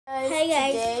guys. Hey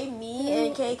guys. Today, me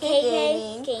and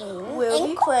KK Gaming will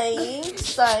be playing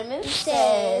Simon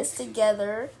Says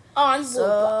together.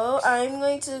 So I'm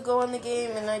going to go on the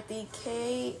game, and I think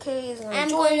KK is going to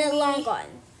join me. I'm going to log on.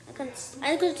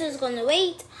 I'm just going to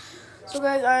wait. So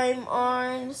guys, I'm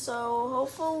on. So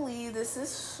hopefully this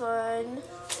is fun.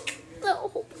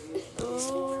 No.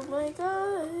 Oh my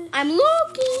god. I'm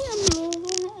looking.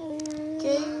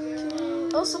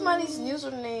 KK. Oh, somebody's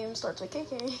username starts with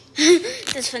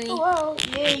KK. That's funny. Oh wow.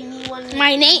 Yay, me won.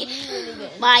 My name, me win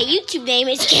again. my YouTube name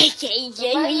is KK.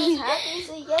 Somebody happy to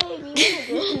say yay, me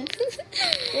win again.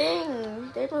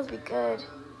 Dang, they must be good.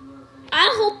 I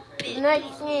hope The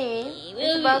next game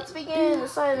is about to begin. The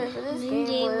assignment for this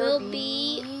game will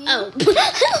be... Oh.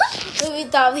 We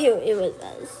thought it was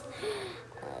us.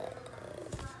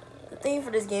 The theme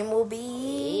for this game will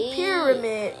be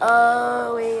Pyramid.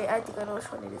 Oh, wait. I think I know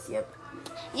which one it is. Yep.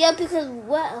 Yeah, because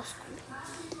what else?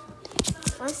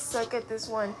 I suck at this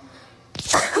one.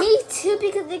 Me too,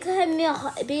 because they could have me.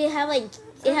 They have it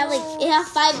have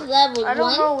 5 levels. I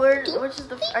don't know which is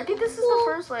the... I think this is the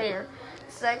first layer.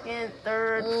 Second,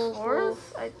 third,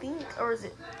 fourth, I think. Or is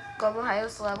it go the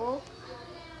highest level?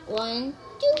 1,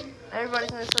 2. Everybody's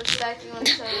going to start stacking on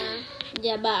each other.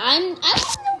 Yeah, but I don't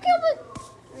care about...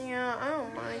 Yeah, I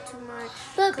don't mind too much.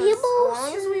 But people... As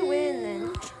long as we win,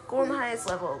 then go on the highest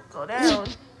level. Go down.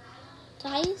 The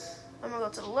highest? I'm going to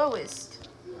go to the lowest.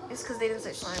 It's because they didn't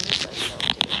say slime. It's like, so,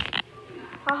 dude.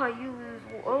 Haha, you lose.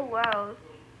 Oh, wow.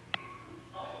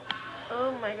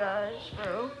 Oh, my gosh,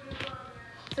 bro.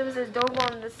 So it says don't go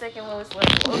on the second lowest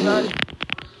level. Oh, God.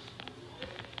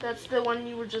 That's the one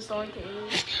you were just on,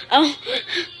 Kaylee. Oh.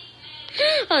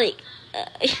 Holy.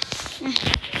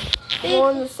 Go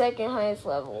on the second highest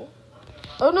level.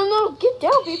 Oh, no. Get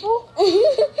down, people.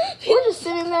 We're just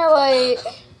sitting there like...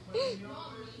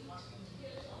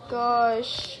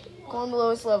 Gosh. Go on the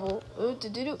lowest level. Ooh,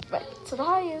 back to the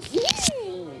highest.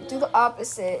 Do the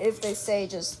opposite. If they say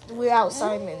just without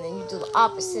Simon, then you do the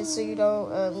opposite so you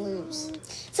don't lose.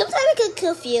 Sometimes I get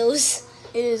confused.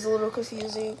 It is a little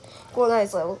confusing. Go on the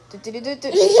highest level. She's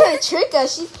trying to trick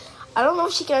us. I don't know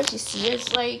if she can actually see us,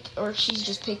 or she's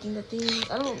just picking the things.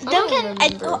 I don't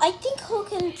remember. I think who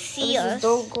can see us.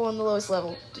 Don't go on the lowest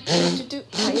level.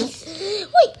 Highest.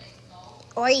 Wait.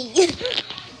 Oi.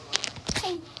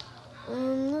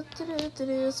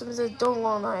 Someone says don't go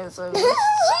on the highest level.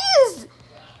 Jeez!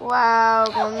 Wow,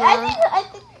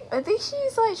 I think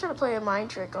she's like trying to play a mind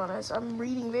trick on us. I'm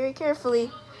reading very carefully.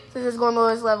 This is going on the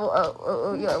lowest level.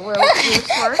 Oh, yeah, well, you're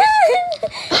smart.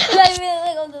 I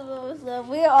really on the lowest level.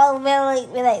 We're all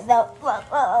we're like no.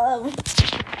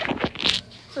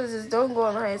 So this is don't go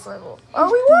on the highest level. Oh,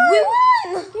 we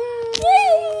won!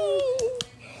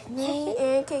 Yay! Me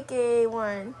and KK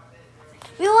won.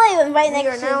 We won even right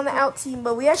next to... We are now on the out team,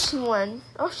 but we actually won.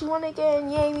 Oh, she won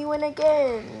again. Yay, we win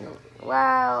again.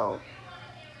 Wow.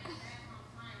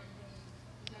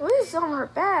 What is on her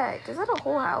back? Is that a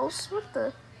whole house? What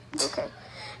the... Okay.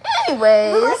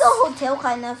 Anyways. It's like a hotel,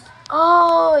 kind of.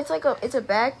 Oh, it's a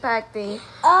backpack thing.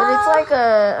 But it's like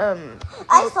a...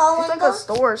 I saw one, it's like a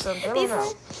store or something. I don't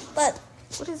know. But...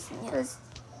 What is this?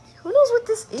 Who knows what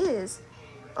this is?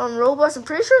 On Roblox, I'm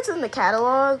pretty sure it's in the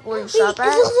catalog where you shop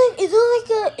at. It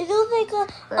looks like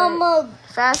a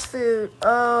fast food.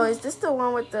 Oh, is this the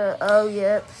one with the? Oh,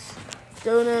 yep.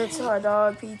 Donuts, hot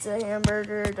dog, pizza,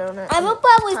 hamburger, donut. I remember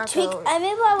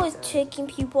I was tricking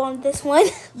people on this one.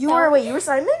 You were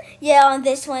Simon? Yeah, on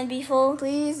this one before.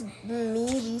 Please, me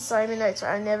be Simon next.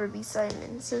 I never be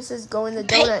Simon. So it says go in the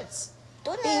donuts.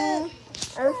 Donut. Bing.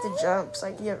 I like to jump so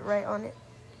I can get right on it.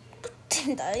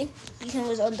 You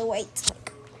was on the white.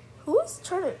 Who's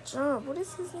trying to jump? What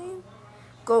is his name?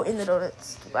 Go in the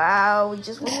donuts. Wow, we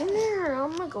just went in there.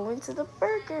 I'm gonna go into the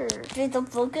burger. The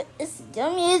burger is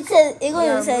yummy. It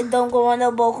says don't go on the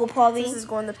burger probably. This is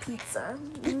going to pizza.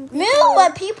 Remember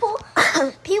what people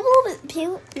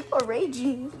are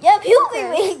raging. Yeah, people be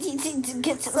raging to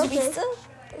get to the pizza.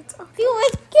 It's okay. People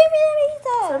like, give me the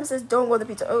pizza. Someone says don't go to the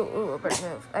pizza. Oh, better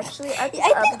move. Actually, I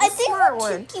think we're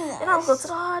one. kicking us. And I'll go to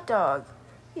the hot dog.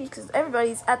 Because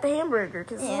everybody's at the hamburger.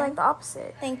 Because it's like the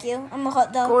opposite. Thank you. I'm a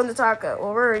hot dog. Go in the taco.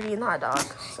 Well, we're already in the hot dog.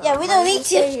 So yeah, we don't need to.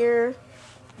 Stay here.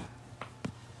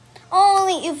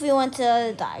 Only if we want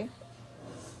to die.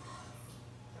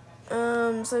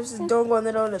 So it says don't go on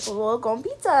the donuts. Well, go on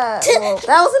pizza. Well,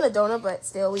 that wasn't a donut, but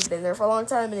still, we've been there for a long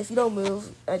time. And if you don't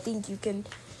move, I think you can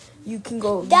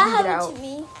go. That happened to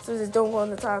me. So it says don't go on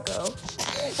the taco.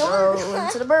 Go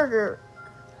into the burger.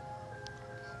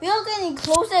 We are getting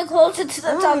closer and closer to the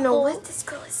taco. I don't even know what this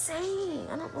girl is saying.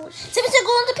 I don't know what she's saying.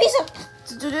 Go on the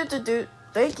pizza.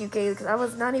 Thank you, Kaylee, because I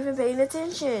was not even paying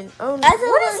attention. Oh no! I thought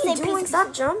What it is he was doing? pizza.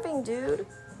 Stop jumping, dude.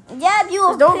 Yeah, you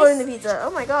were Don't go pissed. in the pizza.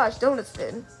 Oh my gosh, donut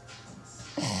spin.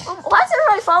 Why does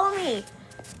everybody follow me?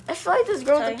 I feel like this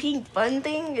girl with Sorry. the pink bun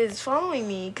thing is following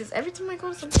me because every time I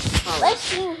go to something, she follows. Let's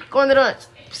see. Go on the donuts.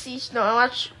 See, no, I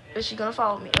watch. Is she gonna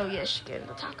follow me? Oh yes, she getting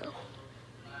the taco.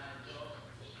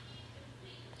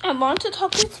 I want to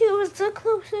talk to you. It's the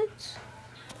closest.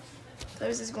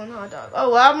 There's this going hot dog.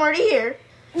 Oh well, I'm already here.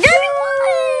 Yeah,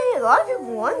 Yay! A lot of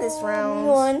people won this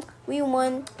round. We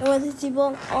won. I want to see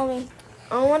both only.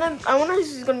 I wonder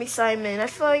who's gonna be Simon. I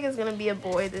feel like it's gonna be a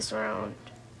boy this round.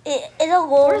 It's a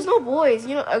goal. There's no boys.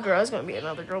 You know, a girl is gonna be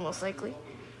another girl most likely.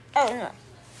 Oh no.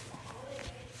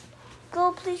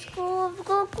 Go, please, go,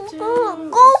 please, be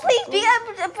voting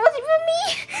for me.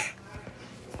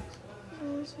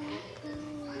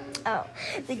 Oh,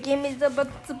 the game is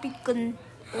about to begin.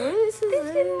 What is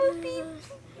This must be.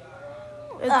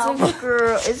 It's a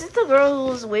girl. Is it the girl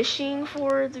who was wishing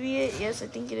for it to be it? Yes, I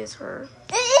think it is her.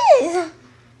 It is.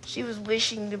 She was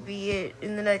wishing to be it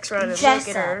in the next round, and look Jessa.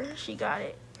 at her. She got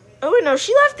it. Oh wait, no,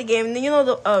 she left the game. And then you know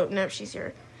the. Oh no, she's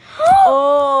here.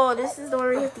 Oh, this is the one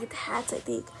where you have to get the hats, I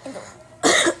think.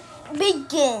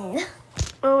 Begin.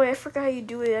 Oh wait, I forgot how you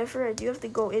do it. I forgot. You have to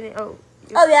go in it. Oh.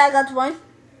 Oh yeah, I got one.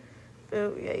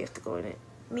 Oh yeah, you have to go in it.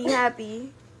 Me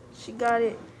happy. She got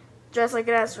it. Dressed like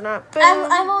an astronaut. Boom.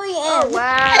 I'm already in. Oh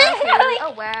wow. Okay.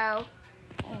 Oh wow.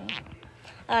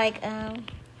 Like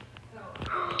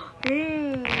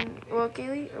Dang. Well,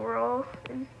 Kaylee, we're all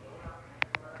in.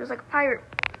 Just like a pirate.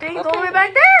 Dang, it's all the way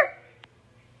back there.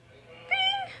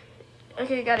 Ding.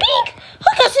 Okay, got it. Pink. Oh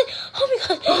gosh. Oh my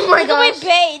god. Oh my Look at gosh. my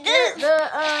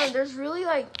bait. There's really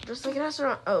like just like an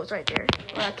astronaut. Oh, it's right there.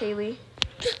 Wow, Kaylee.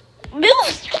 Look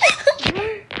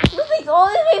like all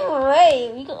the way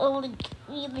away. We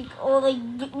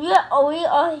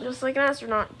are. Just like an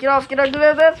astronaut. Get off. Get off. Get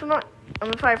off the astronaut. I'm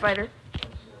a firefighter.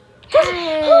 Oh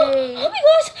Hey. my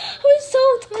gosh, we're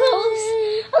so close.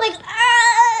 I'm like,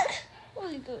 ah. Oh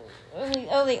my god.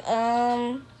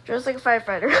 Just like a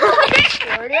firefighter.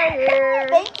 We're already here.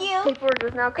 Thank you. People are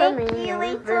just now coming. Thank you, and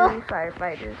we've Lisa. been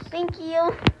firefighters. Thank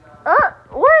you.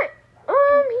 What?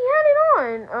 He had it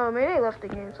on. Oh, maybe they left the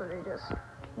game, so they just.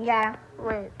 Yeah.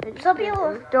 Wait. They just So did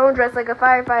people- this. Don't dress like a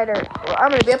firefighter. Well,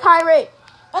 I'm gonna be a pirate.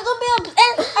 I'm gonna be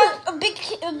a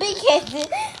big kid.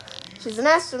 She's an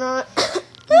astronaut.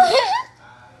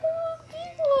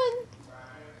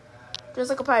 Dress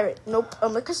like a pirate. Nope.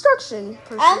 I'm a construction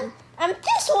person. I'm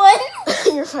this one.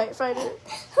 You're a firefighter.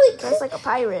 Dress like a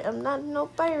pirate. I'm not no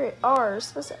pirate. R.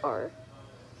 Supposed to R.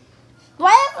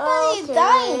 Why everybody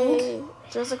dying?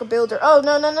 Dress like a builder. Oh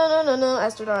no.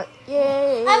 Astronaut.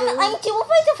 Yay. I'm too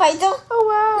fighter.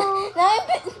 Oh Now I'm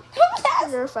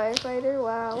wow. You're a firefighter.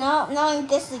 Wow. now I'm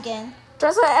this again.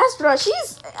 Dress like an astronaut.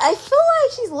 I feel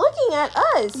like she's looking at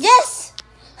us. Yes.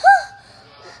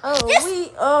 Oh, Yes.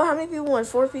 how many people won?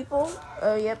 4 people?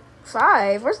 Oh, yep.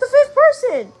 5. Where's the 5th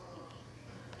person?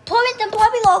 Point the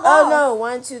puppy logo. Oh, no.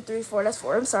 1, 2, 3, 4. That's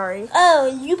 4. I'm sorry. Oh,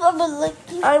 you probably look.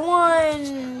 I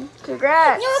won.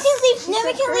 Congrats.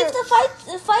 Never can leave the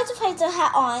fighter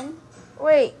hat on.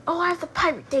 Wait. Oh, I have the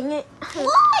pirate. Dang it.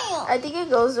 Why? I think it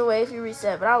goes away if you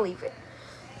reset, but I'll leave it.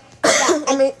 Yeah,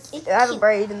 I mean, it's I have a cute.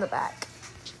 braid in the back.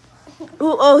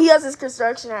 Ooh, oh, he has his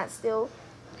construction hat still.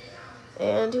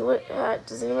 And what hat?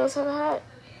 Does anyone else have a hat?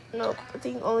 Nope. I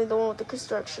think only the one with the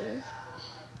construction. I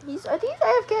think he's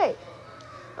AFK.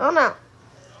 I don't know.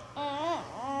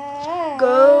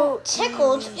 Go.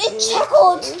 Tickled. It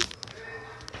tickled.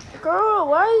 Girl,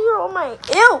 why are you on my...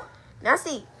 Ew!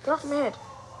 Nasty. Get off my head.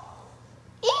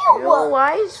 Ew. Ew,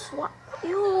 why is...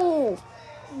 Ew.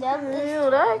 That Ew,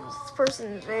 that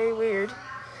person is very weird.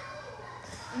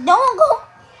 Don't go.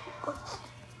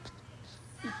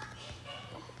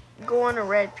 Go on a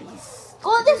red piece.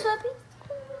 Go this way.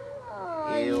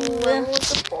 Ew, I'm with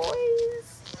the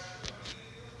boys.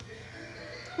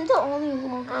 You're the only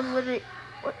one. I'm literally...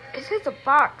 What? It says a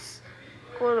box.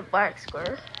 Go to the black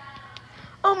square.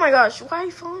 Oh my gosh, why are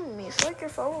you following me? It's like you're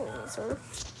following me, sir.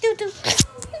 Do.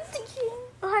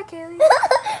 Oh, hi, Kaylee.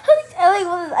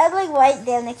 I like white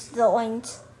there next to the orange.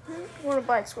 I want a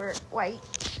black square. White.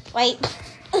 White.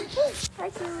 Hi,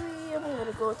 Kaylee. I'm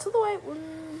gonna go to the white one.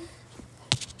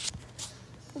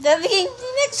 That became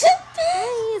the next.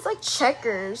 Hey, it's like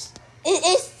checkers. It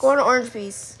is. Go on an orange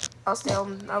piece. I'll go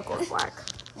to black.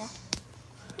 Yeah.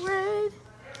 Red.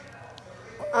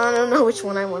 I don't know which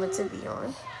one I want it to be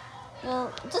on.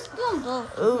 Well, just go on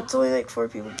both. Oh, it's only like 4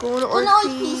 people. Go on an Go on orange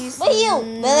orange piece. piece. But you,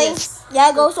 Billy. Yes.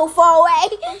 Yeah, go so far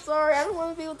away. I'm sorry. I don't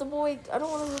want to be with the boy. I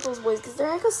don't want to be with those boys because they're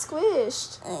hecka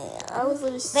squished. I was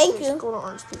literally Thank squished. you. Go on an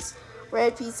orange piece.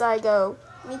 Red piece, I go.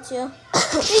 Me too. Me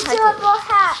too have a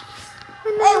hat.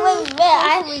 Hey, wait.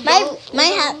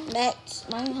 Mine hat match.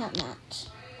 Mine hat match.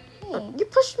 You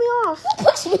pushed me off.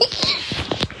 Push me.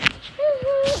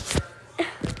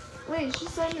 Wait, she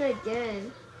said it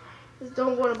again. Just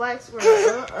don't go to blacks. We're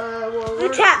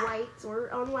whites. We're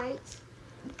on whites.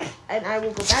 And I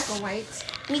will go back on whites.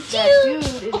 Me too. That dude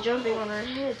is jumping on our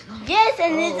head. Yes,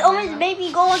 and it's always made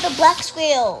me go on the black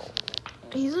square.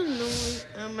 He's annoying.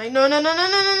 I'm like, no.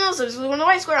 So just go on the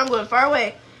white square. I'm going far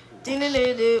away.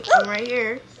 I'm right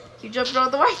here. You jumping on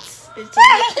the whites. It's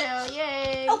tail.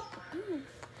 Yay. Oh.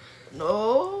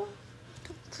 No.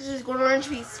 Just go to orange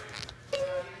piece.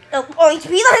 Oh, orange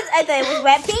piece. I thought it was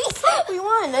red piece. We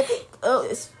won. I think.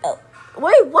 It's. Oh.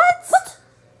 Wait, what?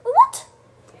 What?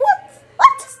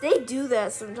 They do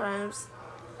that sometimes.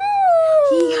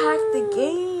 He hacked the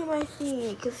game, I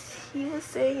think, because he was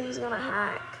saying he was gonna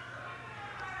hack.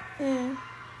 Who's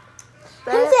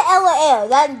the LOL?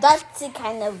 That's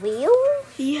kind of real.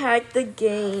 He hacked the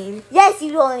game. Yes,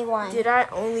 you only won. Did I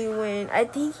only win? I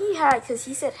think he hacked because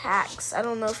he said hacks. I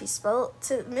don't know if he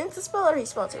meant to spell it or he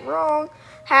spelled it wrong.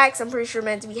 Hacks, I'm pretty sure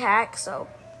meant to be hack, so.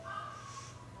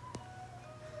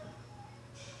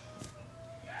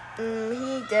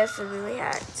 He definitely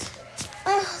hacked.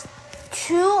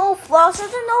 True or false? I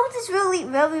don't know if this really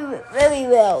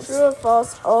well. True or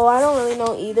false? Oh, I don't really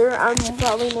know either. I'm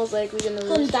probably most likely gonna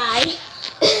lose. Die. How's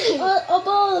it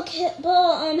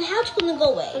gonna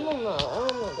go away? I don't know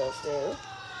that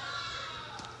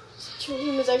True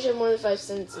humans actually have more than 5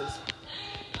 senses.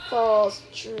 False,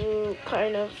 true,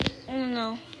 kind of. I don't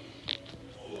know.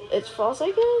 It's false,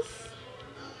 I guess.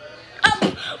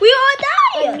 We all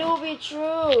die. I knew it'd be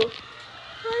true.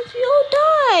 We all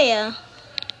die.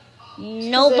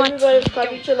 No bunch. Everybody's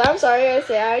copied true. I'm sorry, I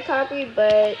say I copied,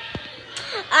 but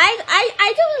I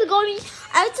thought it was going.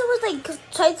 I thought it was like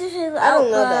trying to figure out. I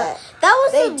don't know that. That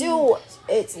was they do.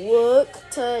 It's look,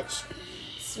 touch,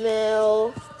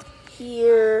 smell,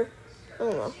 hear. I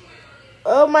don't know.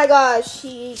 Oh my gosh,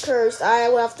 he cursed. I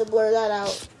will have to blur that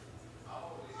out.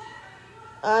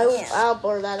 I'll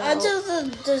blur that out.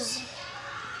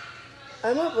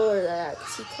 I'm gonna blur that out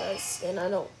because he cursed, and I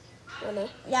don't wanna.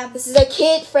 Yeah. This is a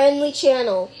kid-friendly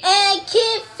channel. And a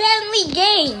kid-friendly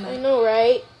game. I know,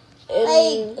 right?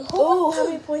 How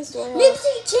many points do I have?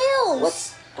 Nipsey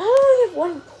Chills. I only have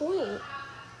 1 point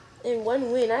and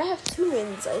 1 win. I have 2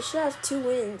 wins. I should have 2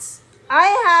 wins.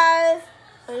 I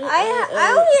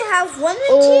only have 1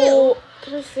 and 2.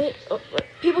 Can I fit?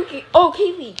 People can.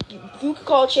 Kaylee, you can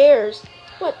call chairs.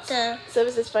 What?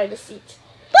 Service is find a seat.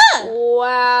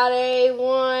 Wow, they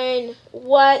won.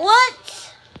 What?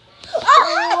 Oh,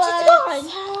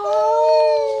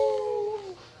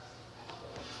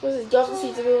 Was it drop the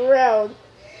seat to move around?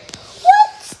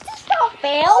 What? This not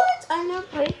fair. I never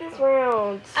played this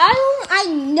round. I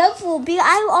never will be.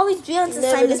 I will always be on the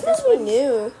side of This this must be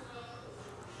new.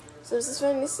 So this is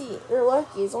finding a seat. They're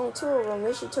lucky. It's only 2 of them.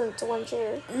 They should turn it to 1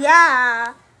 chair.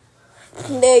 Yeah.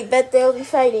 They bet they'll be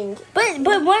fighting. But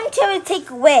 1 chair would take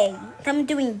away. I'm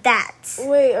doing that.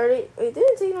 Wait, they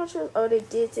didn't take no chairs. Oh, they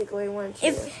did take away 1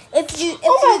 chair. If you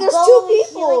there's go 2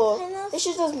 people. Here, like, they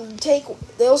should just take.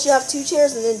 They should have 2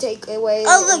 chairs and then take away.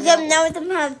 Oh look, now we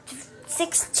have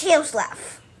 6 chairs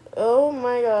left. Oh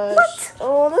my gosh. What?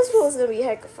 Oh, this one's gonna be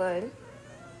hecka fun.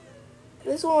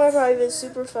 This one would probably been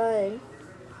super fun.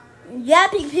 Yeah,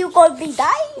 people gonna be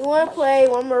dying. You wanna play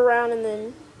 1 more round and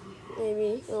then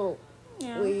maybe we'll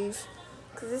leave.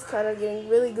 Cause it's kind of getting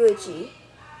really glitchy.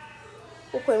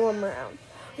 We'll play 1 more round.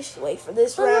 We should wait for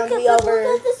this round to be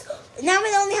over. Now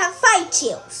we only have 5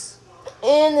 chills.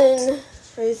 And then,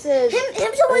 like I said, him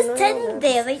was 10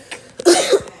 there, like.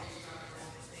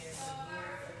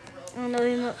 Oh no,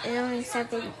 only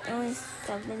 7 chills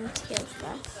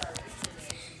left.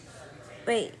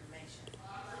 Wait.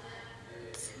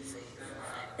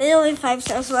 There's only 5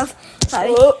 chills left.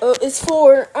 Sorry. It's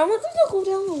 4. I want them to go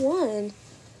down to 1.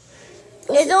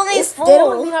 It's only 4. They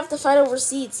don't even have to fight over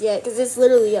seats yet, because it's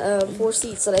literally 4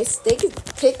 seats, so they could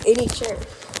pick any chair.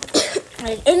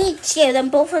 Like any chair, then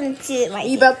both of them sit right.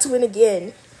 You about to win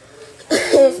again.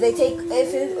 If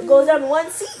it goes down to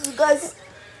 1 seat, you guys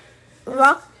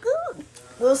rock.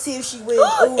 We'll see if she wins.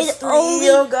 It's 3.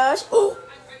 Oh gosh. Oh,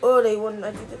 they won.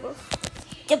 I think they both.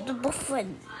 Yep, they both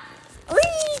won.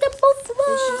 They both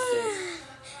won.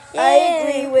 I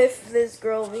agree with this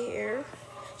girl over here.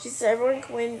 She said everyone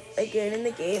can win again in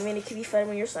the game, and it can be fun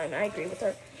when you're Simon. I agree with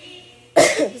her.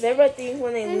 Because everybody thinks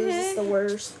when they lose, it's the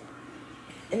worst.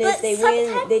 And if they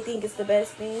win, they think it's the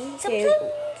best thing. Okay,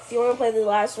 if you want to play the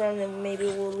last round, then maybe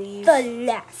we'll leave. The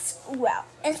last round.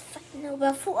 It's fucking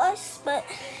over for us, but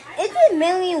it's a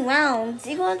million rounds.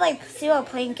 You're going to like 0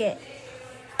 blanket.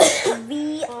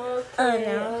 V. Okay.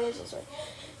 No. I'm so sorry.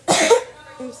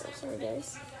 I'm so sorry,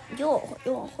 guys. You're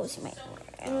hosting my.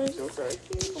 I'm so sorry.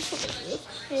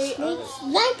 Hey,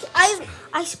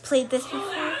 I played this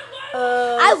before.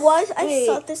 I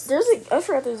saw this. I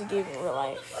forgot there's a game in real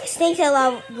life. Snakes at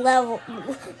level.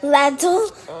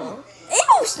 Hey,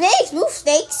 move snakes. Move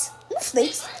snakes. Move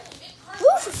snakes.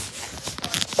 Move.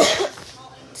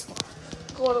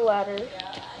 Go on a ladder.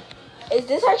 Is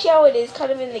this actually how it is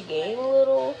kind of in the game a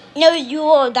little? No, you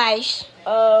roll dice.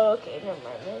 Oh, okay. Never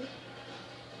mind then.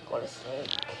 Go on a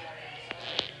snake.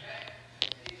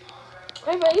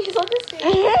 Hey, buddy, he's on this snake. I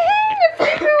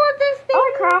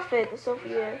like Crawfit,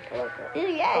 Sophia. I like that.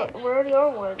 Yeah. Oh, we're already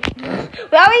on one.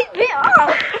 We always been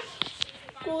off.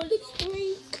 Golden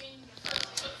snake.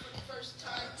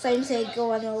 Same say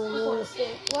go on a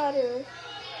ladder.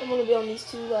 I'm gonna be on these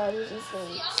 2 ladders and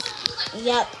snakes.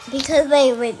 Yep, because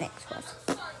they wait next to us.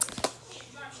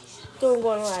 Don't go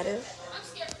on a ladder.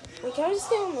 Wait, can I just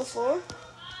stay on the floor?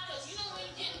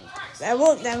 I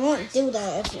won't do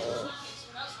that.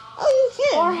 Oh, you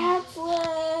can. 4 hats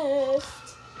left.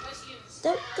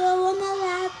 Don't go on the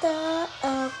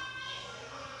ladder.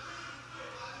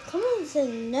 Come on, say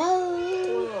no.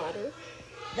 Go on a ladder.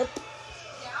 Nope.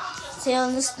 Stay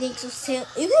on the snakes or stay.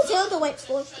 You can stay on the white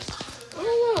floor. I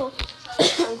don't know.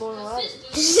 I'm going on a ladder.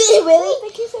 Really?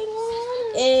 They keep saying go on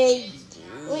a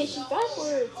ladder. Wait, she's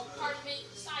backwards.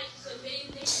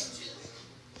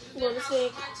 Go on a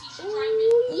snake.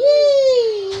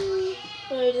 Yay!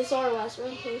 Wait, this is our last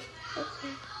round, please.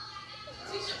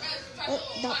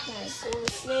 Not nice. Go on a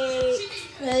snake.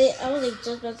 Really? I was like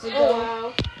just about to go. Oh,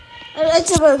 wow. I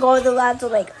just want to go on the ladder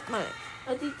like.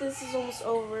 I think this is almost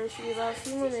over. She was a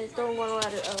few minutes. Don't go on a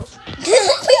ladder. Oh.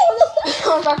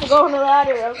 I'm about to go on a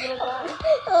ladder. I was gonna die.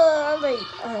 I'm like,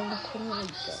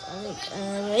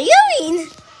 what do you mean?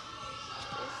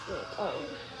 Oh.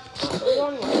 Go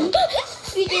on a ladder.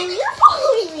 You're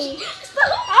following me.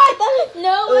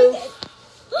 No.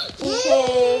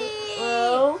 Okay.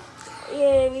 Well.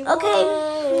 Yeah, we won.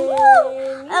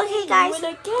 Okay, guys.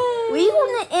 We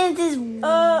want to end this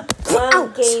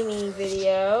gaming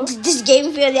video. This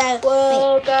game video.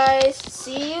 Well, guys,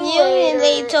 see you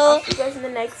later. I'll see you guys in the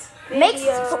next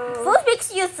video. First, make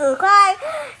sure you subscribe.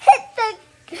 Hit the.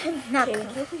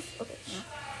 Okay.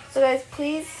 So, guys,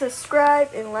 please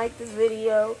subscribe and like this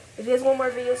video. If you guys want more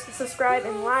videos, subscribe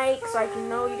and like so I can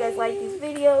know you guys like these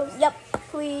videos. Yep.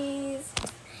 Please.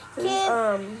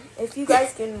 If you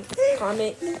guys can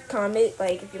comment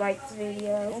like if you like this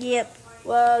video. Yep.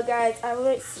 Well, guys,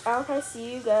 I'll probably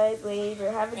see you guys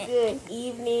later. Have a good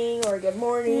evening or good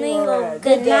morning or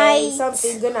good day, night.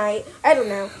 something. Good night. I don't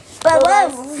know. But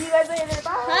guys, see you guys later.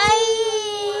 Bye.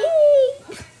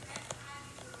 Bye.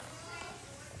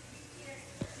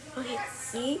 Okay,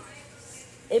 see?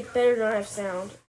 It better not have sound.